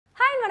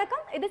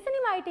இது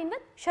cinema 18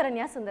 with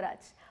Sharanya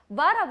Sundaraj.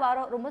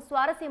 வாரம் ரொம்ப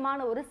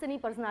சுவாரஸ்யமான ஒரு சினி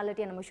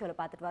பர்சனாலிட்டியை நம்ம ஷோல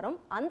பார்த்துட்டு வரோம்.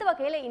 அந்த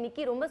வகையில்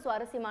இன்னைக்கு ரொம்ப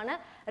சுவாரஸ்யமான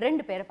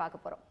 2 பேரை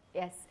பார்க்க போகிறோம்.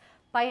 எஸ்,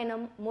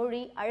 பயணம்,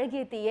 மொழி,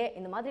 அழகிய தீயே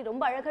இந்த மாதிரி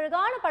ரொம்ப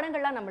அழகழகான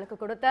படங்கள்லாம் நம்மளுக்கு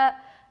கொடுத்த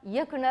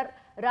இயக்குனர்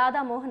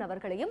ராதா மோகன்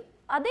அவர்களையும்,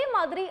 அதே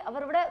மாதிரி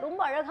அவரோட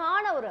ரொம்ப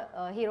அழகான ஒரு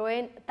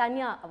ஹீரோயின்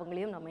தன்யா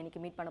அவங்களையும் நம்ம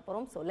இன்னைக்கு மீட் பண்ண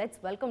போகிறோம். ஸோ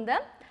லெட்ஸ் வெல்கம்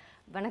தம்.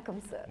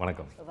 வணக்கம் சார்.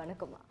 வணக்கம்.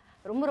 வணக்கம்மா.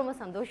 ரொம்ப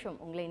சந்தோஷம்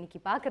உங்களை இன்னைக்கு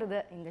பார்க்குறது,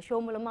 இந்த ஷோ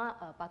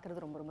மூலமாக பார்க்குறது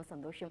ரொம்ப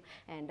சந்தோஷம்.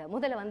 அண்ட்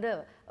முதல்ல வந்து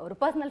ஒரு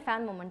பர்சனல்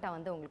ஃபேன் மூமெண்ட்டாக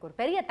வந்து உங்களுக்கு ஒரு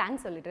பெரிய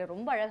தேங்க்ஸ் சொல்லிட்டு,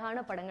 ரொம்ப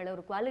அழகான படங்களை,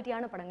 ஒரு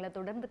குவாலிட்டியான படங்களை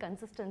தொடர்ந்து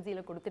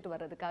கன்சிஸ்டன்சியில் கொடுத்துட்டு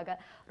வர்றதுக்காக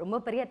ரொம்ப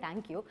பெரிய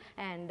தேங்க்யூ.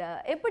 அண்ட்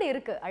எப்படி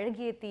இருக்குது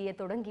அழகிய தீயை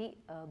தொடங்கி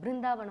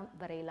பிருந்தாவனம்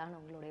வரையிலான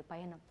உங்களுடைய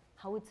பயணம்?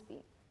 How it's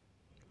been?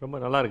 ரொம்ப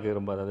நல்லா இருக்குது.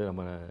 ரொம்ப அதாவது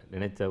நம்ம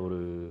நினைச்ச ஒரு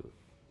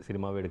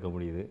சினிமாவே எடுக்க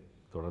முடியுது.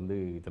 தொடர்ந்து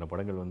இத்தனை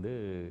படங்கள் வந்து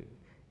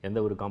எந்த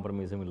ஒரு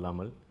காம்ப்ரமைஸும்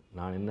இல்லாமல்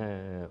நான் என்ன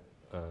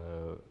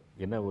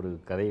ஒரு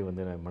கதையை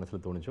வந்து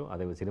மனசில் தோணுச்சோ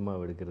அதை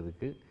சினிமாவை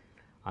எடுக்கிறதுக்கு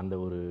அந்த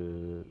ஒரு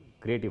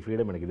க்ரியேட்டிவ்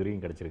ஃப்ரீடம் எனக்கு இது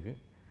வரைக்கும் கிடச்சிருக்கு.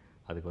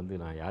 அதுக்கு வந்து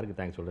நான் யாருக்கு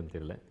தேங்க்ஸ் சொல்கிறேன்னு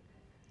தெரியல.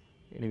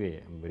 Anyway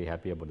I'm very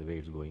happy about the way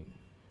it's going.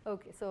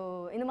 Okay, so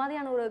இந்த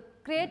மாதிரியான ஒரு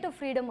க்ரியேட்டிவ்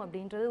ஃப்ரீடம்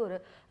அப்படின்றது ஒரு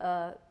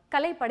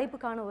கலை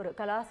படைப்புக்கான ஒரு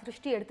கலா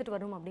சிருஷ்டி எடுத்துகிட்டு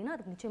வரணும் அப்படின்னா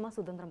அதுக்கு நிச்சயமாக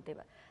சுதந்திரம்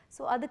தேவை.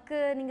 ஸோ அதுக்கு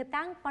நீங்கள்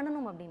தேங்க்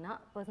பண்ணணும் அப்படின்னா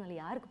பர்சனலி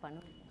யாருக்கு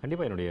பண்ணணும்?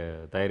 கண்டிப்பாக என்னுடைய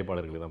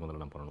தயாரிப்பாளர்களுக்கு தான்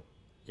முதல்ல நான் பண்ணணும்.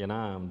 ஏன்னா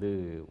வந்து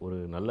ஒரு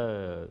நல்ல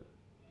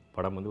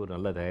படம் வந்து ஒரு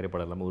நல்ல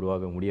தயாரிப்பாளர் இல்லாமல்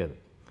உருவாக முடியாது.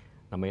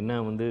 நம்ம என்ன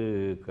வந்து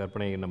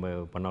கற்பனை நம்ம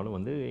பண்ணாலும்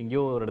வந்து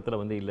எங்கேயோ ஒரு இடத்துல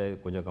வந்து இல்லை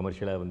கொஞ்சம்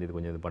கமர்ஷியலாக வந்து இது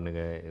கொஞ்சம் இது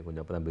பண்ணுங்கள், இது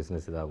கொஞ்சம் அப்போ தான்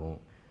பிஸ்னஸ் இதாகும்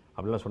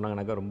அப்படிலாம்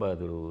சொன்னாங்கனாக்கா ரொம்ப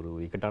அது ஒரு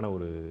இக்கட்டான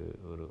ஒரு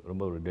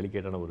ரொம்ப ஒரு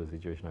டெலிகேட்டான ஒரு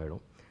சிச்சுவேஷன்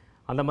ஆகிடும்.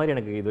 அந்த மாதிரி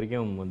எனக்கு இது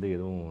வரைக்கும் வந்து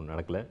எதுவும்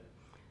நடக்கலை.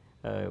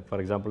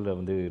 ஃபார் எக்ஸாம்பிள்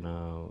வந்து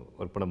நான்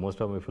ஒர்க் பண்ண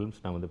மோஸ்ட் ஆஃப் மை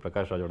ஃபிலிம்ஸ் நான் வந்து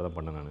பிரகாஷ் ராஜோட தான்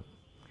பண்ணேன் நான்.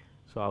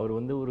 ஸோ அவர்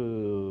வந்து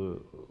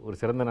ஒரு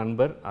சிறந்த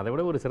நண்பர், அதை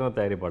விட ஒரு சிறந்த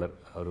தயாரிப்பாளர்.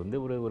 அவர் வந்து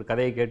ஒரு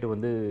கதையை கேட்டு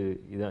வந்து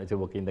இதான்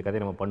சரி ஓகே இந்த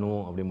கதையை நம்ம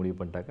பண்ணுவோம் அப்படி முடிவு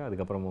பண்ணிட்டாக்கா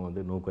அதுக்கப்புறமா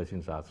வந்து நோ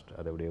கொஸ்டின்ஸ் ஆஸ்ட்.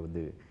 அதை அப்படியே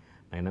வந்து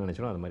நான் என்ன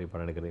நினச்சனோ அது மாதிரி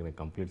படம் எடுக்கிறதுக்கு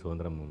எனக்கு கம்ப்ளீட்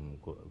சுதந்திரம்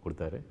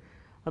கொடுத்தாரு.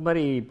 அது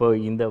மாதிரி இப்போ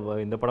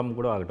இந்த படம்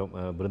கூட ஆகட்டும்,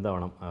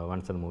 Brindavanam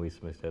Vanson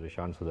movies mister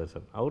Shawn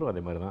Sudarshan அவரும்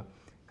அதே மாதிரி தான்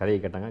கதையை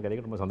கேட்டாங்க.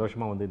 கதைக்கு ரொம்ப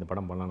சந்தோஷமாக வந்து இந்த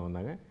படம் பண்ணலான்னு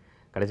வந்தாங்க.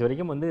 கடைசி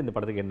வரைக்கும் வந்து இந்த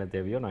படத்துக்கு என்ன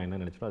தேவையோ நான் என்ன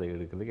நினச்சனோ அதை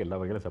எடுக்கிறதுக்கு எல்லா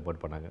வகையிலும்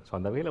சப்போர்ட் பண்ணாங்க. ஸோ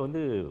அந்த வகையில்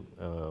வந்து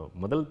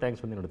முதல்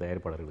தேங்க்ஸ் வந்து என்னோடய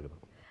தயாரிப்பாளர்களுக்கு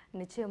தான்.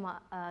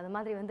 நிச்சயமாக அது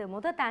மாதிரி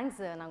வந்து தேங்க்ஸ்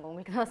நாங்கள்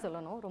உங்களுக்கு தான்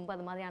சொல்லணும். ரொம்ப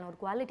அது மாதிரியான ஒரு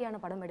குவாலிட்டியான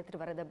படம்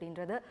எடுத்துகிட்டு வர்றது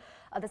அப்படின்றது,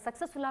 அதை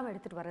சக்ஸஸ்ஃபுல்லாக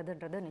எடுத்துகிட்டு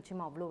வர்றதுன்றது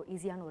நிச்சயமாக அவ்வளோ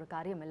ஈஸியான ஒரு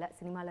காரியம் இல்லை.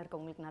 சினிமாவில்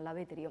இருக்கவங்களுக்கு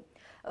நல்லாவே தெரியும்.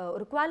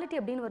 ஒரு குவாலிட்டி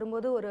அப்படின்னு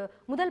வரும்போது ஒரு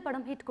முதல்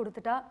படம் ஹிட்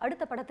கொடுத்துட்டா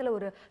அடுத்த படத்தில்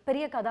ஒரு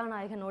பெரிய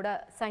கதாநாயகனோட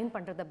சைன்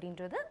பண்ணுறது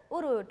அப்படின்றது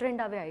ஒரு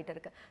ட்ரெண்டாகவே ஆகிட்டு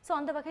இருக்கு. ஸோ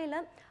அந்த வகையில்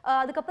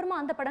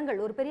அதுக்கப்புறமா அந்த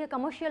படங்கள் ஒரு பெரிய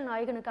கமர்ஷியல்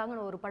நாயகனுக்காக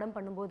ஒரு படம்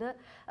பண்ணும்போது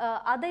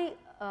அதை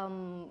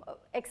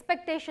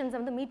எக்ஸ்பெக்டேஷன்ஸை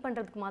வந்து மீட்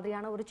பண்ணுறதுக்கு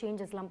மாதிரியான ஒரு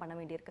சேஞ்சஸ்லாம் பண்ண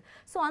வேண்டியிருக்கு.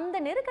 ஸோ அந்த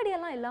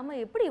நெருக்கடியெல்லாம் இல்லாமல்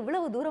எப்படி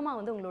இவ்வளவு தூரமாக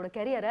வந்து உங்களோட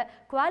கெரியரை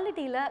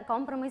குவாலிட்டியில்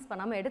காம்ப்ரமைஸ்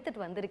பண்ணாமல்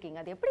எடுத்துகிட்டு வந்திருக்கீங்க?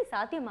 அது எப்படி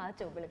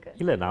சாத்தியமாச்சு உங்களுக்கு?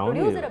 இல்லை நான்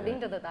ப்ரொடியூசர்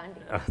அப்படின்றத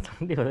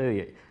தாண்டி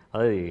வந்து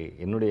அதாவது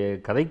என்னுடைய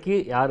கதைக்கு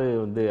யார்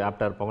வந்து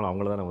ஆப்டாக இருப்பாங்களோ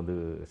அவங்கள தான் நான் வந்து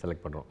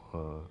செலக்ட் பண்ணுறோம்.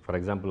 ஃபார்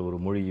எக்ஸாம்பிள் ஒரு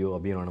மொழியோ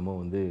அபிமானமோ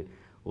வந்து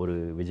ஒரு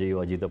விஜயோ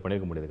அஜித்தோ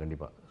பண்ணியிருக்க முடியாது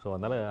கண்டிப்பாக. ஸோ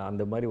அதனால்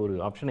அந்த மாதிரி ஒரு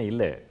ஆப்ஷனே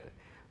இல்லை.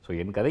 ஸோ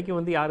என் கதைக்கு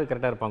வந்து யார்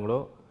கரெக்டாக இருப்பாங்களோ,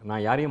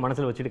 நான் யாரையும்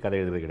மனசில் வச்சுட்டு கதை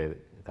எழுதுறது கிடையாது.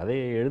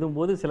 கதையை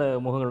எழுதும்போது சில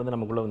முகங்கள் வந்து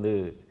நமக்குள்ளே வந்து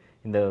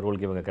இந்த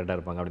ரோலுக்கு இவங்க கரெக்டாக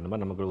இருப்பாங்க அப்படின்ற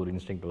மாதிரி நமக்கு ஒரு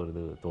இன்ஸ்டிங்க்ட்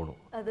வருது தோணும்.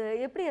 அது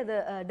எப்படி அது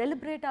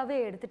டெலிபரேட்டாகவே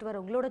எடுத்துகிட்டு வர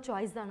உங்களோட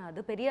சாய்ஸ் தானே?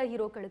 அது பெரிய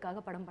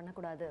ஹீரோக்களுக்காக படம்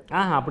பண்ணக்கூடாது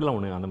அப்படிலாம்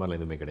ஒன்று அந்த மாதிரிலாம்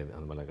எதுவுமே கிடையாது.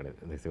 அந்த மாதிரிலாம்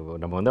கிடையாது.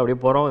 நம்ம வந்து அப்படியே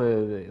போகிறோம்.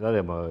 ஏதாவது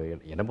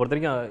என்னை பொறுத்த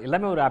வரைக்கும்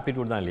எல்லாமே ஒரு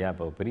ஆப்டிடியூட் தான் இல்லையா?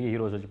 இப்போ பெரிய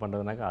ஹீரோஸ் வச்சு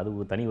பண்ணுறதுனாக்கா அது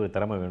ஒரு தனி ஒரு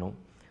திறமை வேணும்.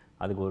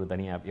 அதுக்கு ஒரு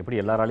தனி எப்படி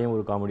எல்லாராலையும்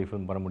ஒரு காமெடி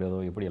ஃபிலிம் பண்ண முடியாதோ,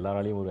 எப்படி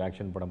எல்லாராலையும் ஒரு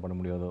ஆக்ஷன் படம் பண்ண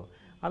முடியாதோ,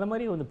 அது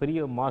மாதிரி வந்து பெரிய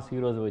மாஸ்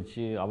ஹீரோஸை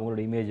வச்சு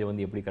அவங்களோட இமேஜை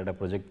வந்து எப்படி கரெக்டாக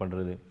ப்ரொஜெக்ட்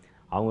பண்ணுறது,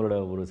 அவங்களோட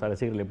ஒரு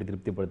ரசிகர்கள் எப்படி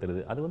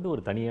திருப்திப்படுத்துறது, அது வந்து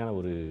ஒரு தனியான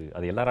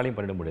அது எல்லாராலையும்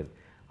பண்ணிட முடியாது.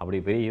 அப்படி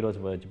பெரிய ஹீரோஸ்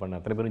வச்சு பண்ண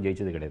அத்தனை பேரும்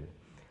ஜெயிச்சது கிடையாது.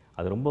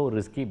 அது ரொம்ப ஒரு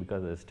risky,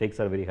 because steaks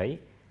are very high.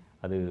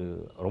 அது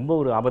ரொம்ப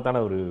ஒரு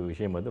ஆபத்தான ஒரு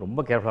விஷயம். அது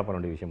ரொம்ப கேர்ஃபுல்லாக பண்ண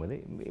வேண்டிய விஷயம். அது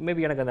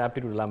மேபி எனக்கு அந்த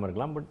ஆப்டிடியூட் இல்லாமல்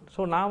இருக்கலாம். பட்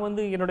ஸோ நான்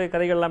வந்து என்னுடைய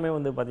கதைகள் எல்லாமே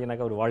வந்து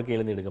பார்த்தீங்கன்னாக்கா ஒரு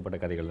வாழ்க்கையிலேருந்து எடுக்கப்பட்ட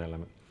கதைகள் தான்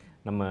எல்லாமே.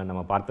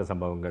 நம்ம பார்த்த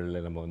சம்பவங்கள்,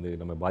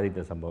 நம்ம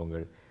பாதித்த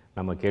சம்பவங்கள்,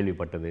 நம்ம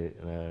கேள்விப்பட்டது,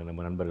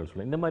 நம்ம நண்பர்கள்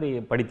சொல்ல இந்த மாதிரி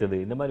படித்தது,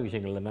 இந்த மாதிரி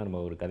விஷயங்கள்லாம்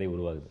நம்ம ஒரு கதை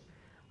உருவாகுது.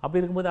 அப்படி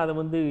இருக்கும்போது அதை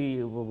வந்து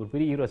ஒரு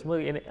பெரிய ஹீரோ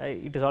வரும்போது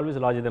it is always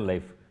larger than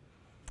life.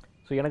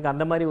 So எனக்கு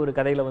அந்த மாதிரி ஒரு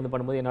கதையில் வந்து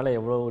பண்ணும்போது என்னால்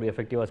எவ்வளோ ஒரு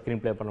எஃபெக்டிவாக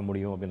ஸ்க்ரீன் ப்ளே பண்ண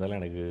முடியும்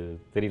அப்படின்றதெல்லாம் எனக்கு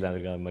தெரியல.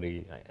 அதுக்கு அது மாதிரி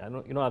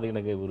இன்னும் அது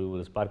எனக்கு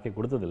ஒரு ஸ்பார்க்கே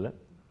கொடுத்ததில்லை.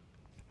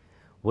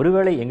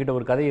 ஒருவேளை எங்கிட்ட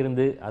ஒரு கதை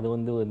இருந்து அது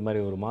வந்து இந்த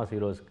மாதிரி ஒரு மாஸ்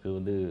ஹீரோஸ்க்கு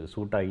வந்து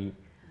சூட் ஆகி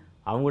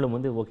அவங்களும்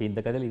வந்து ஓகே இந்த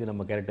கதையில் இது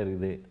நம்ம கேரக்டர்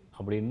இருக்குது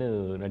அப்படின்னு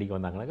நடிக்க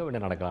வந்தாங்கன்னாக்கா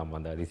வேணா நடக்கலாம்,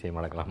 அந்த அதிசயம்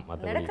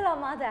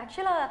நடக்கலாமா? அது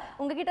ஆக்சுவலாக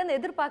உங்ககிட்ட வந்து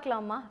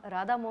எதிர்பார்க்கலாமா?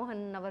 ராதா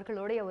மோகன்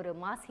அவர்களுடைய ஒரு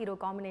மாஸ் ஹீரோ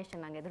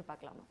காம்பினேஷன் நாங்கள்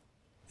எதிர்பார்க்கலாமா?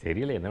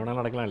 தெரியல, என்ன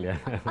வேணாலும் நடக்கலாம் இல்லையா?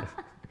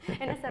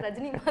 என்ன சார்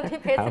ரஜினி மாதிரி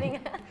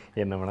பேசுறீங்க?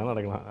 என்ன வேணாலும்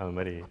நடக்கலாம் அது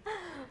மாதிரி.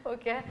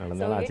 ஓகே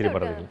நடந்தாலும்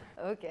ஆச்சரியப்படுறதுக்கு.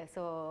 Okay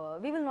so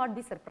we will not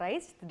be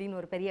surprise திடீர்னு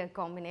ஒரு பெரிய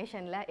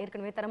காம்பினேஷனில்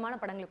ஏற்கனவே தரமான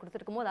படங்களை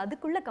கொடுத்துருக்கும் போது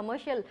அதுக்குள்ள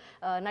கமர்ஷியல்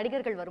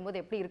நடிகர்கள்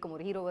வரும்போது எப்படி இருக்கும்,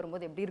 ஒரு ஹீரோ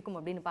வரும்போது எப்படி இருக்கும்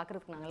அப்படின்னு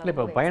பார்க்கறதுக்கு நாங்கள்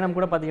இப்போ பயணம்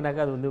கூட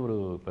பார்த்தீங்கன்னாக்கா அது வந்து ஒரு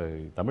இப்போ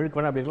தமிழுக்கு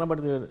வேணா அப்படி இருக்கலாம்.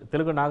 பட்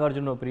தெலுங்கு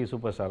நாகார்ஜுன ஒரு பெரிய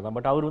சூப்பர் ஸ்டார் தான்.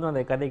 பட் அவர் வந்து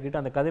அந்த கதை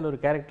கிட்ட அந்த கதையில் ஒரு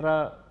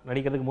கேரக்டராக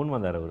நடிக்கிறதுக்கு முன்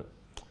வந்தார் அவர்.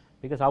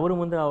 பிகாஸ்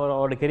அவரும் வந்து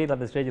அவரோட கெரியர்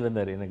அந்த ஸ்டேஜில்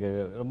இருந்தார். எனக்கு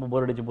ரொம்ப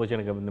போர் அடிச்சு போச்சு,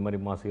 எனக்கு இந்த மாதிரி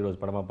மாஸ் ஹீரோஸ்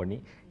படமாக பண்ணி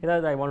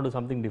ஏதாவது I want to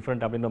something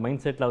different அப்படின்ற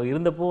மைண்ட் செட்டில் அவர்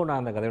இருந்தப்போ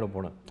நான் அந்த கதையோட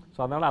போனேன். ஸோ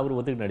அதனால் அவர்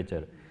ஒத்துக்கிட்டு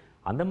நடித்தார்.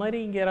 அந்த மாதிரி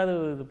இங்கே யாராவது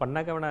இது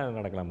பண்ணாக்க வேணால்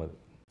நடக்கலாம் அது.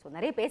 ஸோ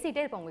நிறைய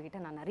பேசிகிட்டே இருப்பேன் உங்ககிட்ட,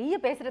 நான் நிறைய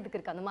பேசுகிறதுக்கு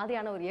இருக்குது. அந்த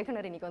மாதிரியான ஒரு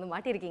இயக்குனர் இன்றைக்கி வந்து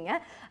மாட்டியிருக்கீங்க.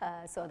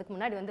 ஸோ அதுக்கு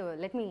முன்னாடி வந்து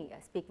let me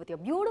speak with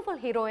your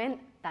beautiful heroine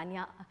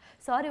Tanya.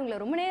 Sorry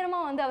உங்களை ரொம்ப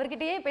நேரமாக வந்து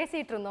அவர்கிட்டயே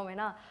பேசிகிட்டு இருந்தோம்.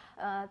 ஏன்னா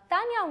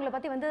தான்யா அவங்கள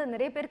பற்றி வந்து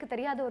நிறைய பேருக்கு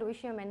தெரியாத ஒரு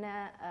விஷயம் என்ன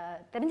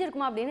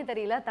தெரிஞ்சிருக்குமா அப்படின்னு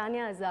தெரியல.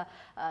 தான்யா is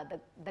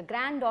the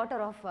grand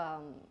daughter of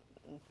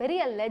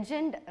பெரிய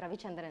லெஜெண்ட்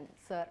ரவிச்சந்திரன்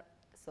சார்.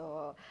 ஸோ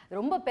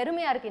ரொம்ப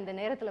பெருமையாக இருக்குது இந்த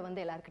நேரத்தில்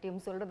வந்து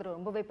எல்லாருக்கிட்டையும் சொல்கிறது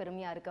ரொம்பவே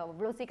பெருமையாக இருக்குது.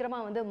 அவ்வளோ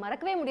சீக்கிரமாக வந்து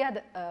மறக்கவே முடியாது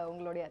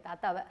உங்களுடைய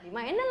தாத்தாவை.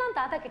 என்னெல்லாம்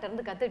தாத்தா கிட்ட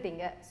இருந்து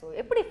கற்றுட்டீங்க? ஸோ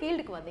எப்படி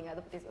ஃபீல்டுக்கு வந்தீங்க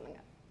அதை பற்றி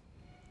சொல்லுங்கள்.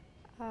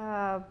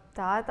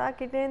 தாத்தா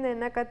கிட்டேருந்து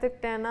என்ன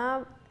கற்றுக்கிட்டேன்னா,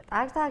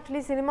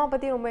 ஆக்சுவலி சினிமா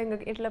பற்றி ரொம்ப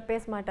எங்கள் வீட்டில்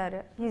பேச மாட்டார்.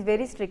 He is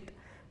very strict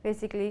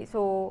basically.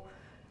 So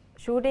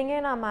ஷூட்டிங்கே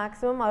நான்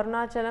மேக்ஸிமம்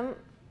அருணாச்சலம்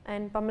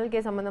அண்ட்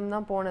பம்மல்கே சம்மந்தம்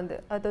தான் போனது.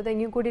 அது வந்து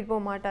எங்கேயும் கூட்டிகிட்டு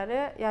போக மாட்டார்,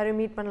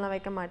 யாரையும் மீட் பண்ணலாம்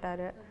வைக்க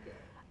மாட்டார்.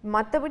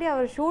 மற்றபடி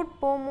அவர் ஷூட்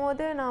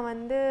போகும்போது நான்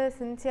வந்து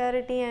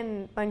sincerity and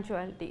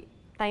punctuality,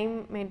 time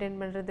maintain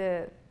பண்ணுறது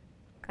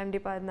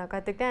கண்டிப்பாக நான்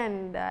கற்றுக்கிட்டேன்.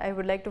 And I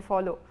would like to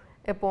follow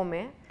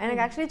எப்போவுமே.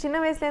 எனக்கு ஆக்சுவலி சின்ன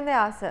வயசுலேருந்தே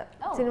ஆசை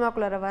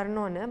சினிமாக்குள்ளார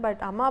வரணும்னு.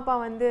 பட் அம்மா அப்பா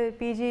வந்து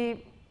பிஜி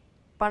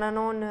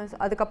பண்ணணும்னு,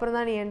 அதுக்கப்புறம்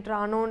தான் நீ என்ட்ரு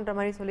ஆனோன்ற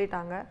மாதிரி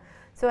சொல்லிட்டாங்க.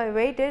 So I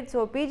weighted.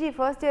 So PG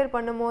first year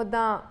பண்ணும்போது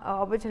தான்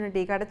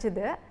ஆப்பர்ச்சுனிட்டி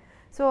கிடச்சிது.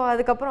 ஸோ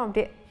அதுக்கப்புறம்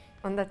அப்படியே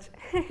வந்தாச்சு.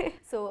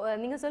 ஸோ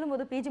நீங்கள்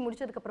சொல்லும்போது பிஜி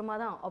முடிச்சதுக்கப்புறமா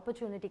தான்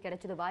ஆப்பர்ச்சுனிட்டி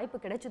கிடைச்சது, வாய்ப்பு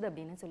கிடைச்சது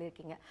அப்படின்னு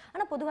சொல்லியிருக்கீங்க.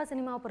 ஆனால் பொதுவாக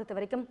சினிமாவை பொறுத்த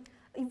வரைக்கும்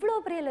இவ்வளோ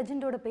பெரிய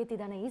லெஜெண்டோட பேத்தி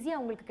தானே,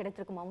 ஈஸியாக உங்களுக்கு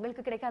கிடைச்சிருக்குமா,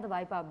 உங்களுக்கு கிடைக்காத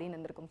வாய்ப்பா அப்படின்னு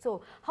இருந்திருக்கும். ஸோ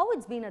ஹவு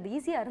இட்ஸ் பீன், அது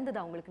ஈஸியாக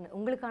இருந்ததா உங்களுக்கு?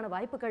 உங்களுக்கான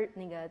வாய்ப்புகள்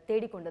நீங்கள்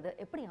தேடிக்கொண்டது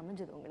எப்படி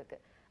அமைஞ்சது உங்களுக்கு?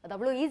 அது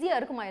அவ்வளோ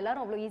ஈஸியாக இருக்குமா?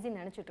 எல்லாரும் அவ்வளோ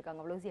ஈஸின்னு நினச்சிட்டு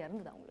இருக்காங்க, அவ்வளோ ஈஸியாக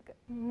இருந்ததா உங்களுக்கு?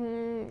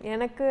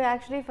 எனக்கு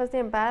ஆக்சுவலி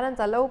ஃபர்ஸ்ட் என்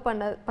பேரண்ட்ஸ் அலோவ்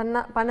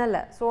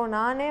பண்ணலை. ஸோ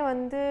நானே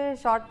வந்து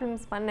ஷார்ட்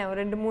ஃபிலிம்ஸ் பண்ணேன்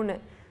ஒரு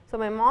 2-3. ஸோ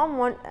மை மாம்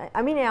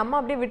என் அம்மா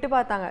அப்படியே விட்டு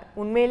பார்த்தாங்க,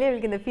 உண்மையிலே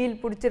அவளுக்கு இந்த ஃபீல்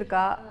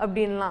பிடிச்சிருக்கா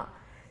அப்படின்லாம்.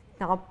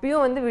 நான்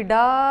அப்பயும் வந்து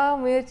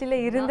விடாமுயற்சியில்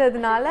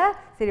இருந்ததுனால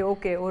சரி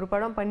ஓகே ஒரு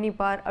படம்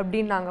பண்ணிப்பார்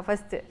அப்படின்னாங்க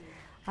ஃபஸ்ட்டு.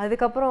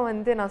 அதுக்கப்புறம்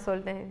வந்து நான்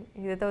சொல்லிட்டேன்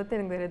இதை தவிர்த்து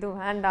எனக்கு வேறு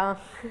எதுவும் வேண்டாம்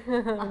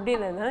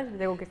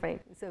அப்படின்றதுனால ஓகே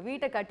ஃபைன். ஸோ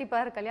வீட்டை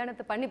கட்டிப்பார்,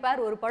 கல்யாணத்தை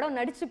பண்ணிப்பார், ஒரு படம்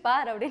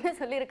நடிச்சுப்பார் அப்படின்னு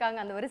சொல்லியிருக்காங்க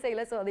அந்த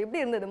வரிசையில். ஸோ அது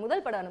எப்படி இருந்தது?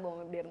 முதல் பட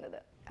அனுபவம் எப்படி இருந்தது?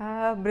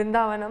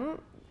 பிருந்தாவனம்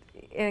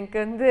எனக்கு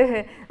வந்து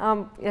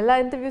எல்லா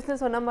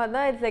இன்டர்வியூஸ்லையும் சொன்ன மாதிரி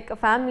தான் இட்ஸ் லைக்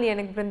ஃபேமிலி.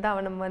 எனக்கு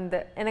பிருந்தாவனம் வந்து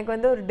எனக்கு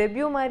வந்து ஒரு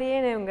டெபியூ மாதிரியே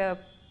இவங்க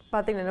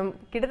பார்த்திங்கன்னா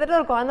கிட்டத்தட்ட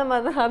ஒரு குழந்த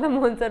மாதிரி தான் ராதா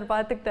மோகன் சார்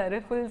பார்த்துக்கிட்டாரு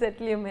ஃபுல்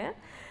செட்லேயுமே.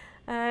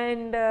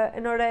 அண்ட்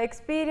என்னோட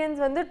எக்ஸ்பீரியன்ஸ்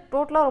வந்து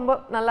டோட்டலாக ரொம்ப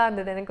நல்லா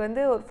இருந்தது. எனக்கு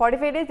வந்து ஒரு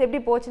 45 days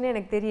எப்படி போச்சுன்னு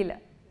எனக்கு தெரியல.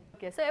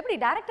 ஓகே. ஸோ எப்படி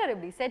டேரக்டர்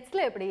எப்படி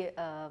செட்ஸில் எப்படி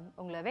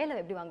உங்களை வேலை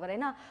எப்படி வாங்குவார்?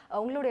 ஏன்னா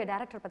உங்களுடைய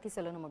டேரக்டர் பற்றி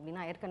சொல்லணும்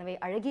அப்படின்னா ஏற்கனவே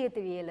அழகிய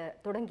திழியில்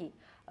தொடங்கி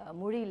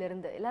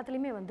மொழியிலிருந்து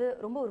எல்லாத்துலேயுமே வந்து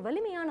ரொம்ப ஒரு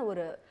வலிமையான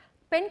ஒரு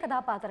பெண்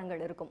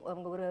கதாபாத்திரங்கள் இருக்கும்.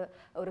 அவங்க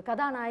ஒரு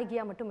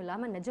கதாநாயகியாக மட்டும்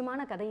இல்லாமல்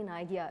நிஜமான கதை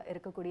நாயகியாக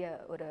இருக்கக்கூடிய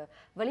ஒரு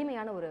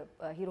வலிமையான ஒரு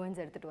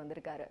ஹீரோயின்ஸ் எடுத்துகிட்டு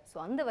வந்திருக்காரு. ஸோ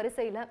அந்த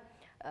வரிசையில்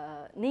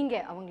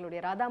நீங்கள்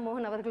அவங்களுடைய ராதா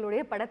மோகன்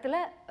அவர்களுடைய படத்தில்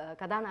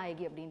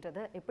கதாநாயகி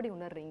அப்படின்றத எப்படி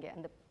உணர்றீங்க?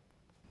 அந்த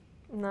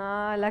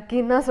நான்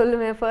லக்கின்னு தான்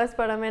சொல்லுவேன். ஃபர்ஸ்ட்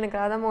படமே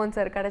எனக்கு ராதா மோகன்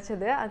சார்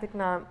கிடச்சிது.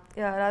 அதுக்கு நான்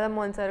ராதா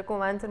மோகன்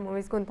சாருக்கும் வான்சர்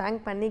மூவிஸ்க்கும்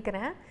தேங்க்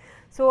பண்ணிக்கிறேன்.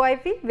 So I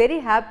feel very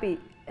happy.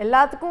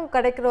 எல்லாத்துக்கும்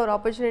கிடைக்கிற ஒரு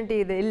ஆப்பர்ச்சுனிட்டி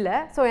இது இல்லை.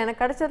 ஸோ எனக்கு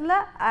கிடைச்சதில்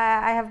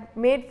I have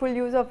made full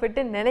use of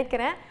இட்டுன்னு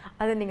நினைக்கிறேன்.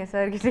 அதை நீங்கள்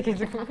சார்கிட்ட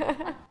கேட்டுருக்கோங்க.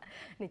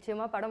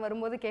 நிச்சயமாக படம்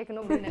வரும்போது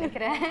கேட்கணும் அப்படின்னு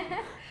நினைக்கிறேன்.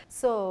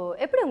 ஸோ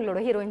எப்படி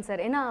உங்களோட ஹீரோயின்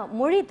சார்? ஏன்னா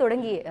மொழி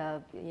தொடங்கி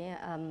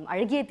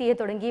அழகிய தீயை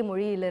தொடங்கி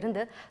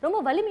மொழியிலிருந்து ரொம்ப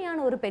வலிமையான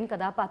ஒரு பெண்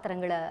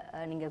கதாபாத்திரங்களை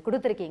நீங்கள்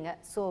கொடுத்துருக்கீங்க.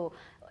 ஸோ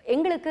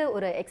எங்களுக்கு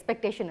ஒரு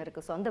எக்ஸ்பெக்டேஷன்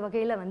இருக்குது. ஸோ அந்த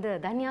வகையில் வந்து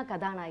தன்யா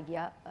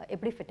கதாநாயகியாக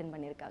எப்படி ஃபிட்டன்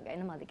பண்ணியிருக்காங்க?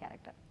 என்ன மாதிரி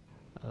கேரக்டர்?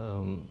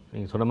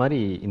 நீங்கள் சொன்ன மாதிரி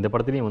இந்த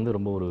படத்துலேயும் வந்து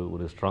ரொம்ப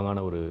ஒரு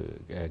ஸ்ட்ராங்கான ஒரு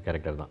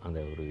கேரக்டர் தான் அந்த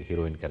ஒரு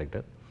ஹீரோயின்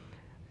கேரக்டர்.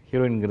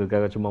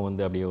 ஹீரோயின்ங்கிறதுக்காக சும்மா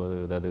வந்து அப்படியே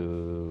ஏதாவது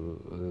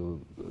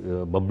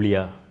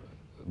பப்ளியாக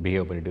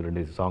பிஹேவ் பண்ணிவிட்டு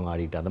 2 சாங்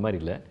ஆடிட்டு அந்த மாதிரி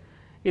இல்லை.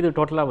 இது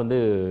டோட்டலாக வந்து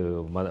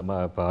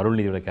இப்போ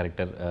அருள்நிதியோட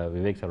கேரக்டர்,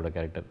 விவேக் சாரோட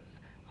கேரக்டர்,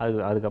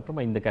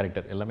 அதுக்கப்புறமா இந்த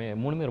கேரக்டர் எல்லாமே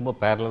 3மே ரொம்ப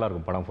பேரலாக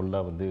இருக்கும். படம்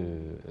ஃபுல்லாக வந்து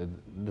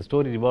இந்த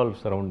ஸ்டோரி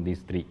ரிவால்வ்ஸ் அரவுண்ட்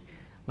தீஸ் 3.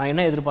 நான்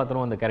என்ன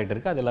எதிர்பார்த்தனோ அந்த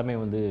கேரக்டருக்கு அது எல்லாமே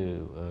வந்து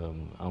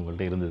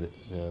அவங்கள்ட்ட இருந்தது.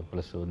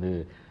 ப்ளஸ் வந்து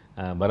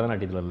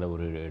பரதநாட்டியத்தில் உள்ள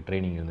ஒரு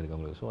ட்ரைனிங் இருந்திருக்கு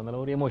அவங்களுக்கு. ஸோ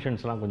அதனால் ஒரு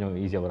எமோஷன்ஸ்லாம் கொஞ்சம்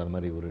ஈஸியாக வர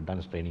மாதிரி ஒரு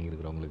டான்ஸ் ட்ரைனிங்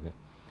இருக்கிறவங்களுக்கு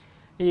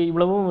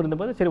இவ்வளவும்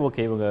இருந்தபோது சரி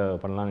ஓகே இவங்க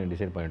பண்ணலாம்னு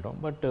டிசைட் பண்ணிட்டோம்.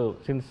 பட்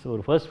சின்ஸ்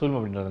ஒரு ஃபர்ஸ்ட் ஃபிலிம்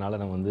அப்படின்றதுனால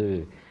நம்ம வந்து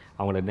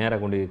அவங்கள நேராக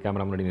கொண்டு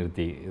கேமரா முன்னாடி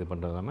நிறுத்தி இது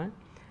பண்ணுறதாம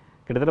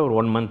கிட்டத்தட்ட ஒரு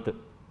 1 month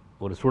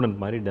ஒரு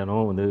ஸ்டூடெண்ட் மாதிரி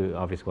தினம் வந்து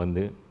ஆஃபீஸ்க்கு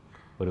வந்து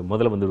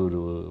முதல்ல வந்து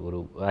ஒரு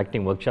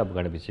ஆக்டிங் ஒர்க்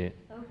ஷாப்புக்கு அனுப்பிச்சு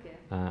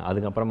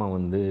அதுக்கப்புறமா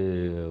வந்து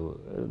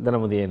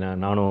தினமுதி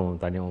நானும்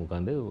தனியாக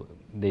உட்காந்து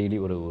டெய்லி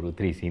ஒரு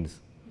 3 சீன்ஸ்,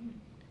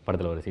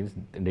 படத்தில் ஒரு scenes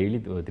daily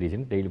 3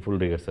 scenes, daily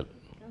full rehearsal.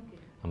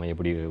 நம்ம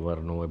எப்படி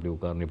வரணும், எப்படி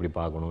உட்காரணும், எப்படி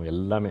பார்க்கணும்,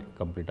 எல்லாமே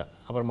கம்ப்ளீட்டாக.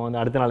 அப்புறமா வந்து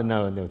அடுத்த நாள் என்ன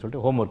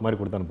சொல்லிட்டு ஹோம் ஒர்க் மாதிரி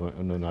கொடுத்து அனுப்புவேன்.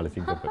 இன்னும் 4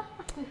 சீன் இருப்பேன்,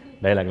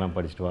 டைலாக்லாம்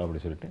படிச்சுட்டு வா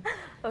அப்படி சொல்லிட்டு.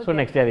 ஸோ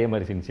நெக்ஸ்ட் டே அதே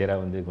மாதிரி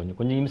சின்சியராக வந்து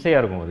கொஞ்சம்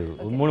இம்சையாக இருக்கும். அது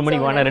 3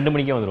 மணிக்கு வாங்க 2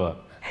 மணிக்கே வந்துடுவா.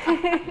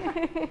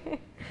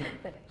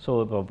 ஸோ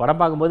இப்போ படம்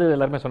பார்க்கும்போது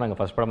எல்லாருமே சொன்னாங்க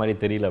ஃபஸ்ட் படம் மாதிரி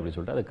தெரியல அப்படின்னு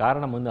சொல்லிட்டு. அது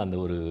காரணம் வந்து அந்த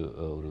ஒரு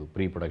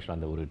ப்ரீ ப்ரொடக்ஷன்,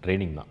 அந்த ஒரு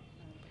ட்ரைனிங் தான்.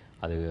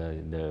 அது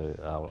இந்த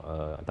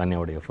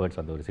தன்யாவுடைய எஃபர்ட்ஸ்,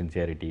 அந்த ஒரு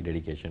சின்சியாரிட்டி,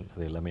 டெடிகேஷன்,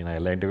 அது எல்லாமே நான்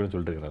எல்லா இன்டர்வியூலும்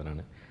சொல்லிட்டு இருக்கிறேன்.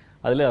 நான்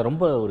அதில்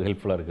ரொம்ப ஒரு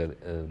ஹெல்ப்ஃபுல்லாக இருக்காது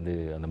வந்து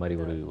அந்த மாதிரி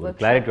ஒரு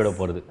கிளாரிட்டியோட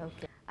போகிறது.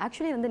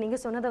 ஆக்சுவலி வந்து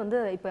நீங்கள் சொன்னதை வந்து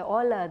இப்போ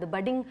ஆல் அது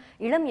பட்டிங்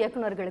இளம்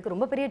இயக்குநர்களுக்கு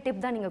ரொம்ப பெரிய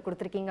டிப் தான் நீங்கள்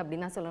கொடுத்துருக்கீங்க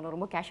அப்படின்னு தான் சொல்லணும்.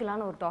 ரொம்ப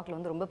கேஷுவலான ஒரு டாக்ல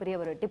வந்து ரொம்ப பெரிய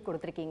ஒரு டிப்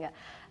கொடுத்துருக்கீங்க.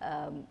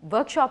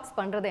 ஒர்க் ஷாப்ஸ்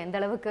பண்ணுறது எந்த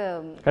அளவுக்கு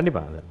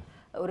கண்டிப்பாக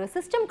ஒரு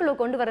சிஸ்டம்குள்ளே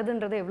கொண்டு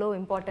வரதுன்றது எவ்வளோ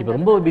இம்பார்ட்டன்ட். இப்போ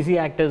ரொம்ப பிஸி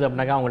ஆக்டர்ஸ்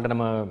அப்படின்னாக்கா அவங்கள்ட்ட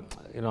நம்ம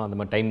அந்த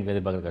மாதிரி டைம்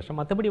எதிர்பார்க்குறது கஷ்டம்.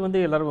 மற்றபடி வந்து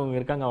எல்லாரும்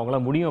இருக்காங்க,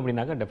 அவங்களாம் முடியும்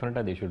அப்படின்னாக்கா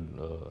டெஃபினட்டாக they should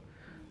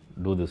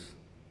do this.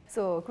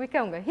 So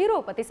குவிக்காக உங்கள் ஹீரோ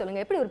பற்றி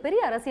சொல்லுங்கள். எப்படி ஒரு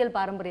பெரிய அரசியல்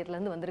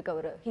பாரம்பரியத்துலேருந்து வந்திருக்க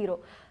ஒரு ஹீரோ,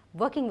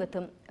 ஒர்க்கிங் வித்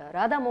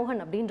ராதா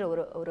மோகன் அப்படின்ற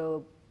ஒரு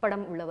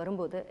படம் உள்ள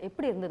வரும்போது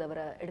எப்படி இருந்தது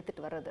அவரை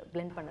எடுத்துகிட்டு வர்றது,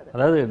 பிளெண்ட் பண்ணது?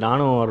 அதாவது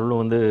நானும்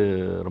அவர்களும் வந்து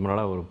ரொம்ப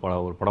நாளாக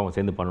ஒரு படம்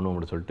சேர்ந்து பண்ணணும்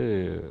அப்படின்னு சொல்லிட்டு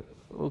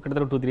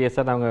கிட்டத்தட்ட 2-3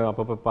 இயர்ஸாக நாங்கள்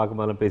அப்பப்போ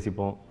பார்க்கும்போதெல்லாம்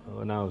பேசிப்போம்.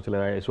 நான்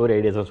சில ஸ்டோரி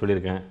ஐடியாஸாக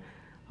சொல்லியிருக்கேன்.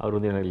 அவர்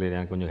வந்து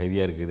எனக்கு கொஞ்சம்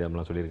ஹெவியாக இருக்குது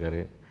அப்படிலாம்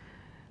சொல்லியிருக்காரு.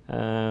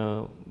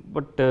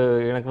 பட்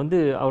எனக்கு வந்து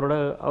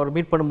அவர்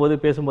மீட் பண்ணும்போது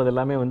பேசும்போது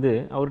எல்லாமே வந்து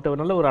அவர்கிட்ட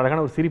ஒரு நல்ல ஒரு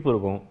அழகான ஒரு சிரிப்பு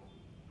இருக்கும்,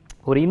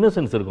 ஒரு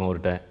இன்னசென்ஸ் இருக்கும்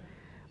அவர்கிட்ட.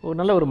 ஒரு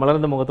நல்ல ஒரு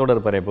மலர்ந்த முகத்தோடு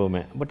இருப்பார்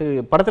எப்போவுமே. பட்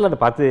படத்தில் அதை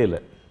பார்த்ததே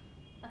இல்லை.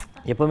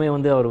 எப்போவுமே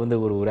வந்து அவர் வந்து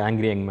ஒரு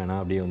ஆங்கிரி யங்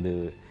மேனாக அப்படியே வந்து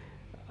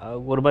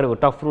ஒரு மாதிரி ஒரு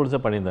டஃப்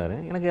ரூல்ஸாக பண்ணியிருந்தார்.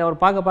 எனக்கு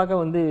அவர்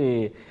பார்க்க வந்து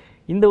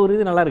இந்த ஒரு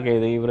இது நல்லா இருக்கு,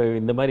 இவர்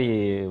இந்த மாதிரி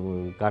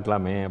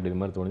காட்டலாமே அப்படிங்கிற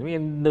மாதிரி தோணுது.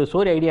 இந்த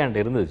ஸ்டோரி ஐடியா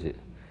என்கிட்ட இருந்துச்சு.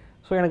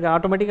 ஸோ எனக்கு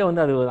ஆட்டோமேட்டிக்காக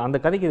வந்து அது அந்த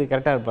கதைக்கு இது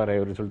கரெக்டாக இருப்பார்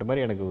இவர் சொல்லிட்ட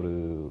மாதிரி எனக்கு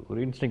ஒரு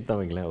இன்ஸ்டிங்க்ட் தான்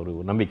வைக்கல, ஒரு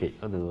நம்பிக்கை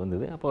அது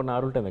வந்தது. அப்போ நான்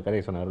அருள்கிட்ட அந்த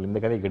கதையை சொன்னேன், அருள்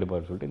இந்த கதையை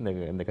கெடுப்பார் சொல்லிட்டு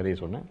இந்த கதையை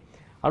சொன்னேன்.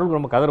 அருளுக்கு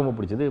ரொம்ப கதை ரொம்ப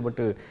பிடிச்சது. பட்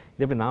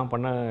இது எப்படி நான்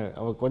பண்ண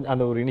அவர் கொஞ்சம்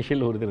அந்த ஒரு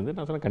இனிஷியல் ஒரு இது இருந்து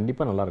நான் சொன்னேன்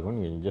கண்டிப்பாக நல்லாயிருக்கும்,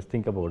 நீங்கள் ஜஸ்ட்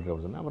திங்க் அபவுட்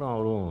அப்படின்னு சொன்னேன். அப்புறம்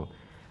அவரும்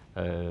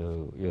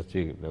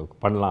யோசிச்சு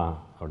பண்ணலாம்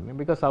அப்படின்னு.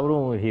 பிகாஸ்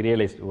அவரும் ஹி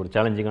ரியலைஸ் ஒரு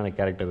சேலஞ்சிங்கான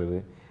கேரக்டர் இது,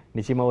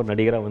 நிச்சயமாக ஒரு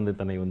நடிகராக வந்து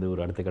தன்னை வந்து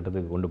ஒரு அடுத்த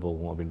கட்டத்துக்கு கொண்டு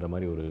போகும் அப்படின்ற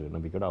மாதிரி ஒரு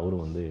நம்பிக்கையோடு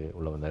அவரும் வந்து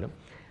உள்ளே வந்தார்.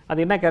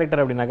 அது என்ன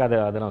கேரக்டர் அப்படின்னாக்கா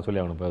அதை நான்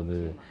சொல்லி ஆகணும். இப்போ வந்து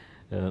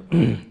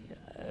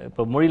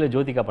இப்போ மொழியில்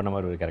ஜோதிகா பண்ண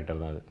மாதிரி ஒரு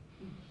கேரக்டர் தான் அது.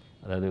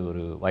 அதாவது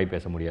ஒரு வாய்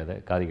பேச முடியாத,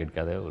 காது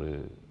கேட்காத ஒரு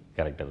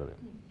கேரக்டர் அது.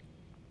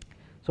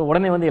 ஸோ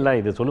உடனே வந்து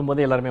இது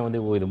சொல்லும்போதே எல்லாருமே வந்து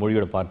இது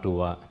மொழியோட பார்ட்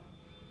 2வா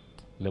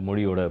இல்லை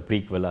மொழியோட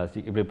ப்ரீக்வெலா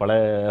இப்படி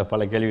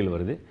பல கேள்விகள்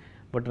வருது.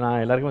 பட்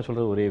நான் எல்லாருக்குமே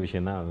சொல்கிற ஒரே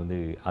விஷயம் தான், அது வந்து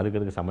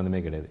அதுக்கு சம்மந்தமே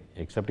கிடையாது.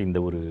 எக்ஸப்ட் இந்த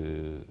ஒரு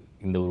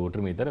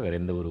ஒற்றுமையை தவிர வேறு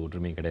எந்த ஒரு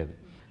ஒற்றுமையும் கிடையாது.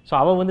 ஸோ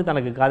அவள் வந்து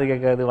தனக்கு காது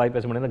கேட்காது, வாய்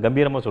பேச முடியாது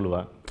கம்பீரமாக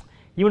சொல்லுவாள்.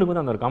 இவனுக்கு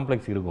வந்து அந்த ஒரு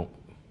காம்ப்ளெக்ஸ் இருக்கும்,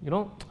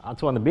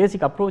 ஸோ அந்த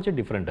பேசிக் அப்ரோச்சே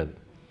டிஃப்ரெண்ட் அது.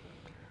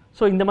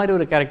 ஸோ இந்த மாதிரி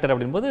ஒரு கேரக்டர்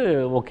அப்படின்போது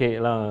ஓகே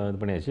எல்லாம் இது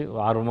பண்ணியாச்சு,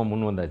 ஆர்வமாக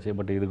முன் வந்தாச்சு.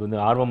 பட் இதுக்கு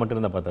வந்து ஆர்வம் மட்டும்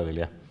இருந்தால் பார்த்தாது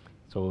இல்லையா.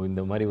 ஸோ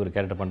இந்த மாதிரி ஒரு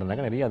கேரக்டர்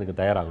பண்ணுறதுனாக்க நிறைய அதுக்கு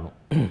தயாராகணும்.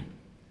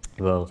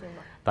 இப்போ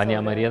தனியா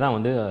மாதிரியே தான்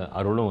வந்து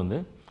அருளும் வந்து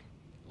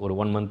ஒரு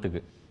 1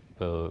 மந்த்துக்கு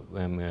இப்போ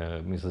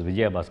மிஸ்ஸஸ்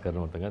விஜயா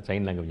பாஸ்கர்னு ஒருத்தங்க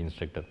சைன் லாங்குவேஜ்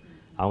இன்ஸ்ட்ரக்டர்,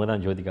 அவங்க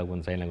தான் ஜோதிகாவுக்கு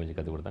வந்து சைன் லாங்குவேஜ்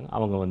கற்றுக் கொடுத்தாங்க.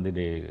 அவங்க வந்து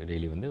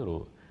டெய்லி வந்து ஒரு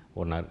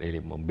 1 hour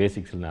டெய்லி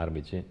பேசிக்ஸ்லேருந்து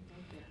ஆரம்பித்து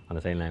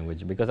அந்த சைன்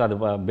லாங்குவேஜ், பிகாஸ் அது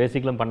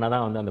பேசிக்லாம் பண்ணால்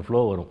தான் வந்து அந்த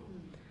ஃப்ளோ வரும்.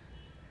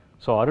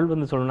 ஸோ அருள்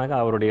வந்து சொல்லணுனாக்கா